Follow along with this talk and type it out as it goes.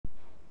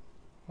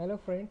Hello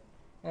friend,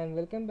 and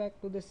welcome back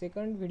to the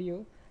second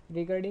video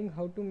regarding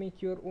how to make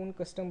your own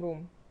custom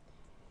ROM.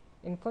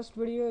 In first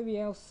video we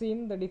have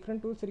seen the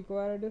different tools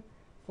required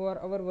for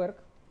our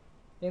work.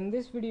 In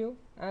this video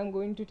I am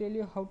going to tell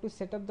you how to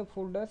set up the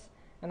folders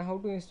and how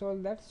to install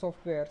that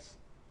softwares.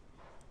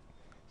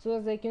 So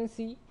as I can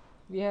see,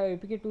 we have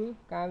APK tool,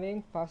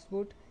 carving,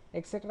 fastboot,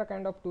 etc.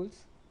 kind of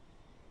tools.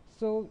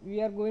 So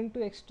we are going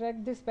to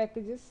extract these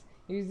packages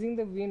using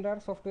the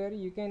WinRAR software.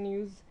 You can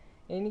use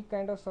any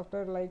kind of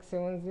software like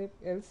 7-zip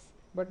else,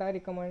 but I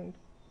recommend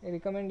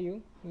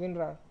you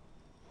WinRAR.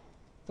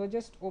 So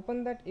just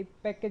open that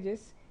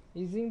packages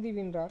using the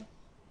WinRAR.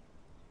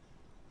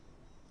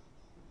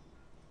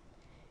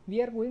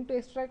 We are going to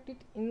extract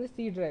it in the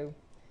C drive,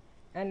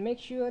 and make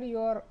sure you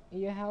are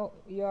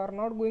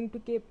not going to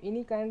keep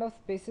any kind of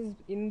spaces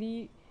in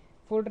the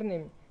folder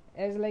name,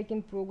 as like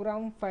in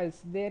program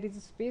files there is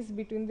a space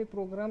between the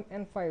program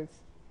and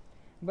files,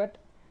 but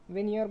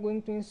when you are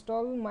going to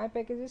install my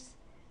packages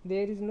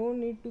there is no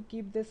need to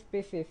keep the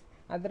spaces,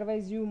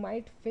 otherwise you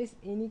might face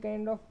any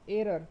kind of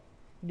error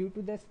due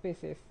to the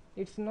spaces.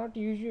 It's not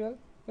usual,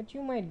 but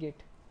you might get.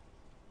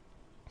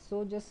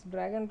 So just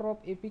drag and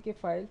drop apk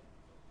file,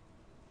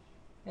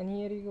 and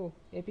here you go,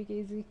 apk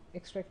is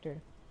extracted.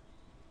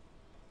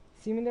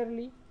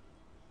 Similarly,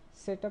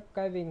 set up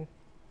Cygwin.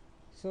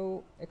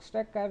 So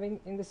extract Cygwin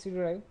in the C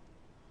drive.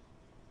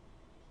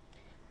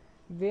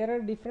 There are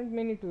different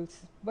menu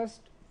tools, but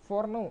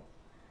for now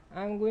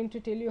I am going to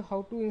tell you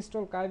how to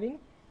install Cygwin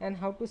and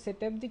how to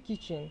set up the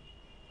keychain,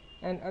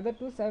 and other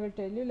tools I will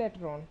tell you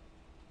later on.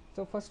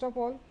 So first of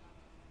all,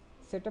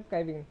 set up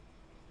Cygwin.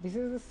 This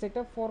is the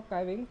setup for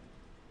Cygwin.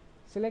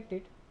 Select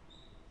it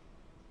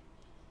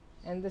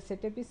and the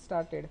setup is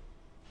started.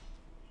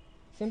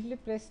 Simply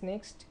press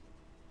next,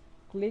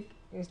 click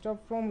install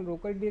from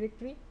local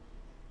directory,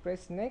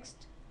 press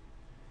next.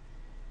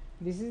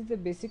 This is the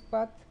basic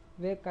path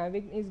where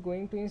Cygwin is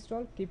going to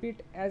install. Keep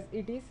it as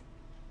it is,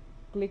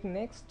 click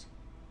next.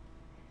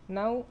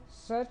 Now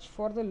search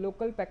for the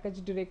local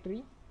package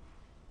directory.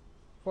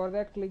 For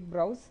that, click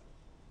browse,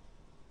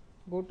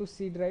 go to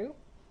C drive,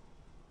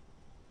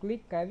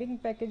 click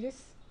Cygwin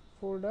packages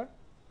folder,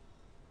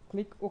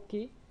 click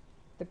OK.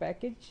 The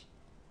package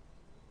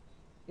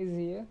is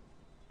here,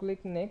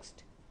 click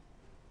next.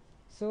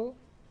 So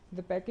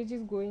the package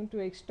is going to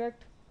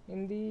extract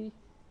in the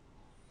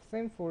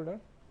same folder.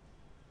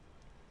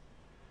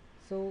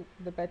 So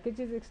the package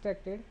is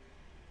extracted.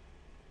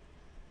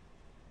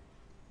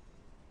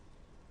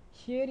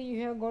 Here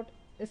you have got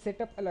a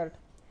setup alert,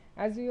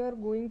 as you are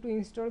going to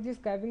install this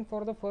Cygwin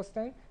for the first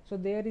time, so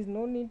there is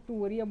no need to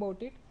worry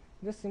about it.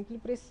 Just simply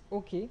press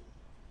OK.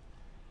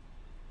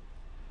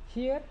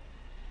 Here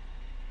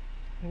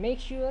make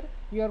sure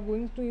you are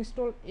going to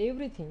install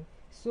everything.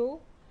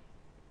 So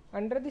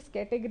under this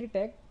category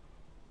tag,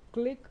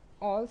 click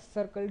all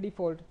circle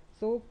default.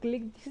 So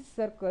click this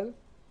circle,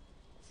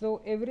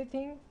 so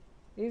everything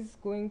is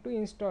going to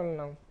install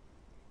now.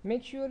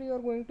 Make sure you are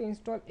going to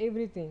install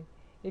everything.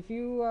 If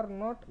you are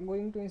not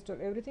going to install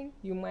everything,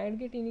 you might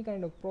get any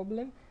kind of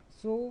problem,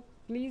 so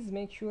please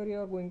make sure you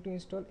are going to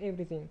install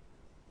everything.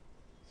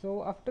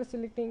 So after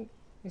selecting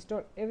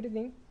install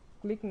everything,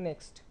 click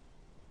next.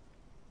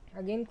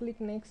 Again click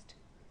next,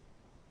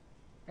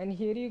 and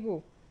here you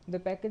go, the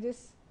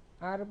packages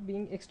are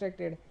being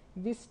extracted.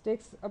 This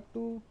takes up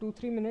to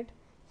 2-3 minutes.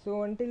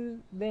 So until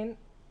then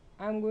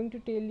I am going to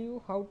tell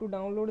you how to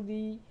download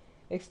the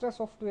extra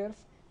softwares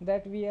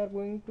that we are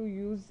going to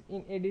use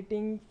in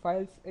editing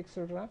files,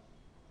 etc.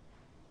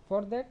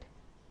 For that,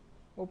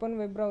 open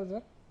web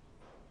browser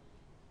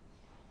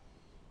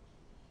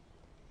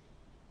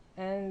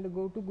and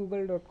go to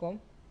google.com.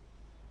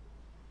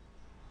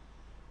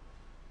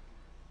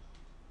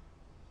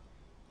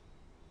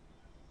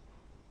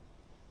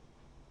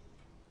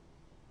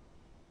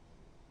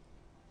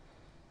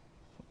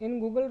 In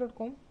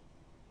google.com,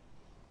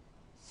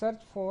 search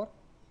for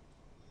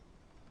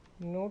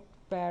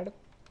Notepad++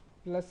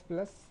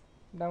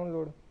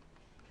 download.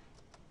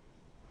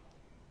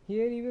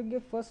 Here you will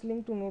get first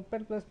link to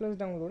Notepad++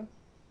 download.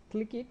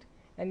 Click it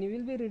and you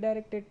will be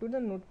redirected to the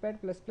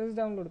Notepad++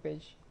 download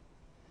page.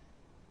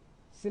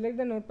 Select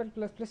the Notepad++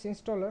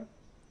 installer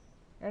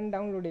and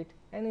download it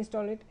and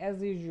install it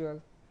as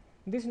usual.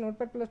 This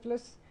Notepad++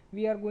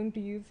 we are going to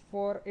use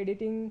for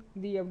editing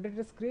the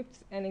updated scripts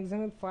and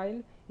XML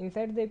file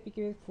inside the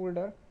APK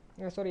folder,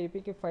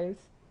 APK files,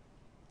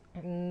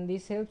 and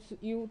this helps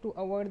you to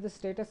avoid the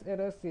status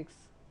error 6.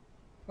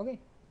 Okay,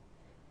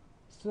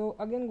 so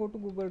again go to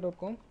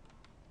google.com,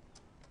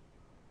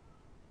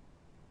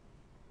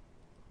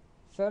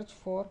 search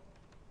for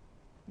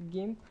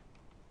GIMP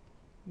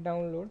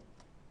download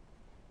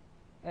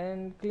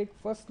and click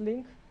first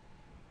link.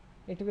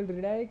 It will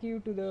redirect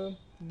you to the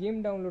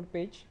GIMP download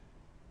page.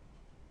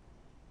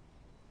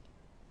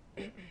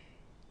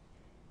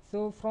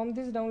 So from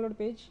this download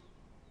page,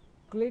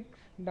 click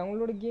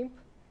download GIMP.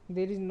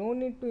 There is no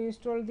need to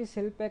install these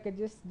help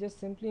packages, just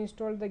simply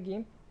install the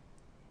GIMP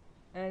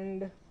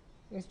and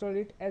install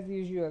it as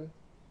usual.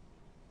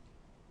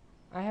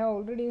 I have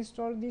already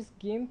installed this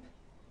GIMP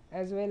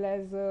as well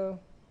as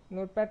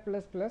Notepad++.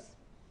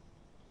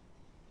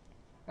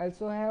 I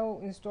also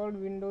have installed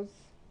Windows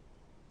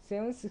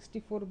 7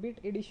 64-bit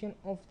edition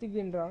of the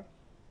WinRAR.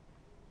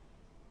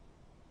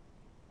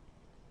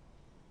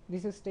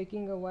 This is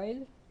taking a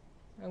while.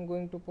 I'm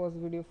going to pause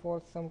video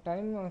for some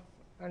time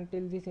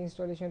until this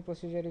installation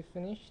procedure is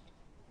finished.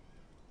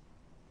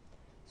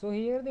 So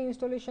here the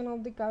installation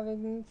of the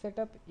Cygwin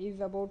setup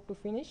is about to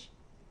finish.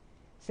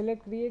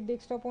 Select create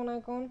desktop on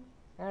icon,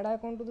 add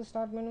icon to the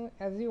start menu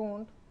as you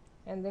want,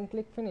 and then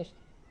click finish.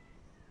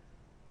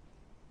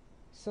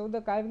 So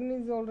the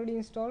Cygwin is already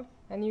installed,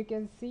 and you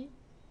can see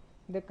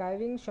the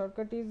Cygwin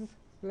shortcut is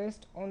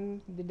placed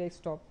on the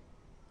desktop.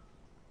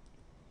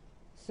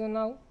 So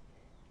now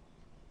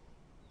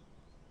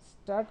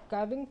start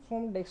Cygwin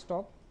from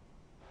desktop.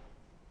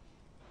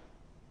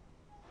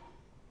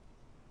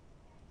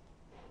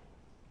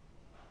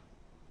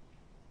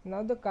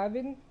 Now the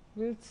Cygwin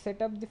will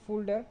set up the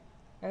folder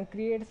and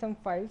create some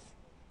files.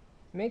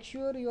 Make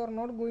sure you are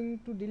not going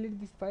to delete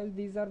these files,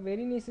 these are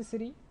very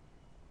necessary.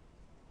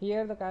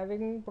 Here the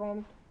Cygwin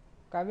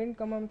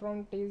command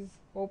prompt is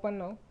open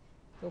now,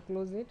 so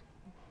close it,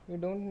 we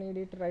don't need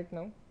it right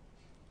now.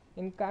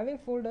 In Cygwin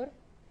folder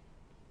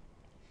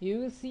you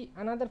will see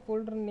another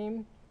folder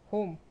named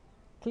home.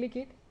 Click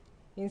it.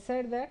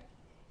 Inside that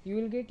you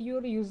will get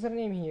your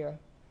username here.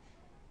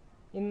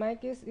 In my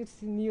case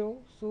it's Nero,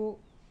 so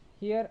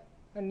here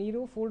a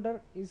Nero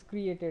folder is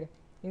created.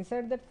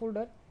 Inside that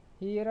folder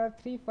here are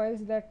 3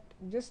 files that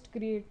just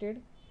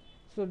created,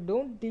 so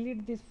don't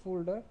delete this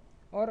folder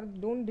or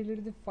don't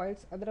delete the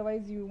files,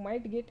 otherwise you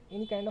might get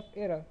any kind of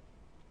error.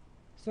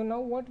 So now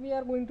what we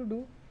are going to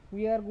do,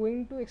 we are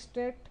going to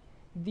extract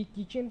the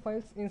keychain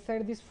files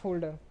inside this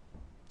folder.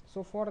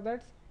 So for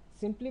that,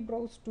 simply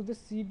browse to the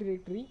C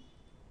directory.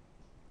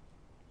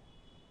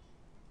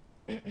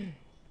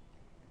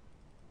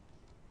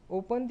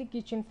 Open the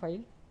keychain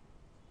file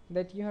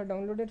that you have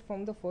downloaded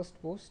from the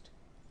first post.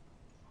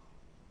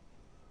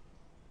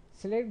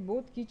 Select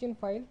both keychain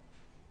file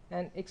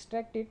and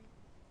extract it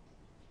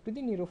to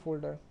the Nero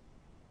folder,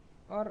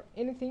 or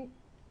anything,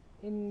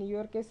 in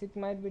your case it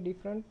might be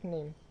different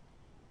name.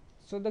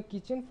 So the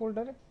keychain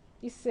folder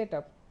is set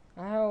up.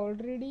 I have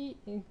already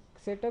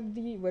set up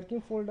the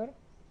working folder,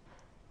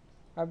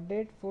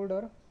 update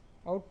folder,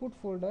 output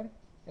folder,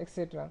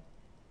 etc.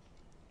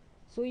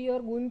 So you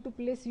are going to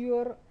place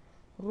your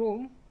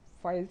ROM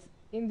files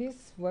in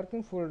this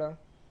working folder.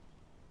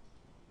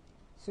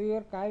 So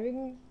your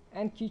Cygwin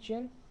and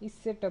keychain is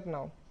set up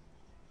now.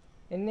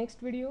 In next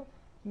video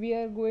we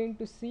are going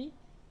to see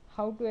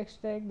how to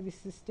extract the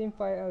system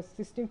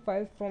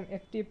files from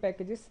FTP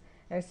packages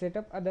and set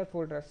up other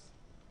folders.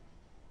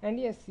 And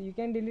yes, you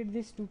can delete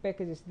these 2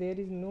 packages, there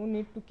is no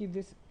need to keep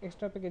these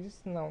extra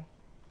packages now,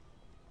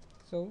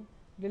 so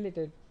delete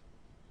it.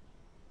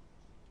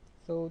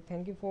 So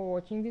thank you for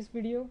watching this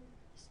video,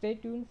 stay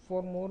tuned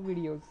for more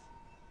videos.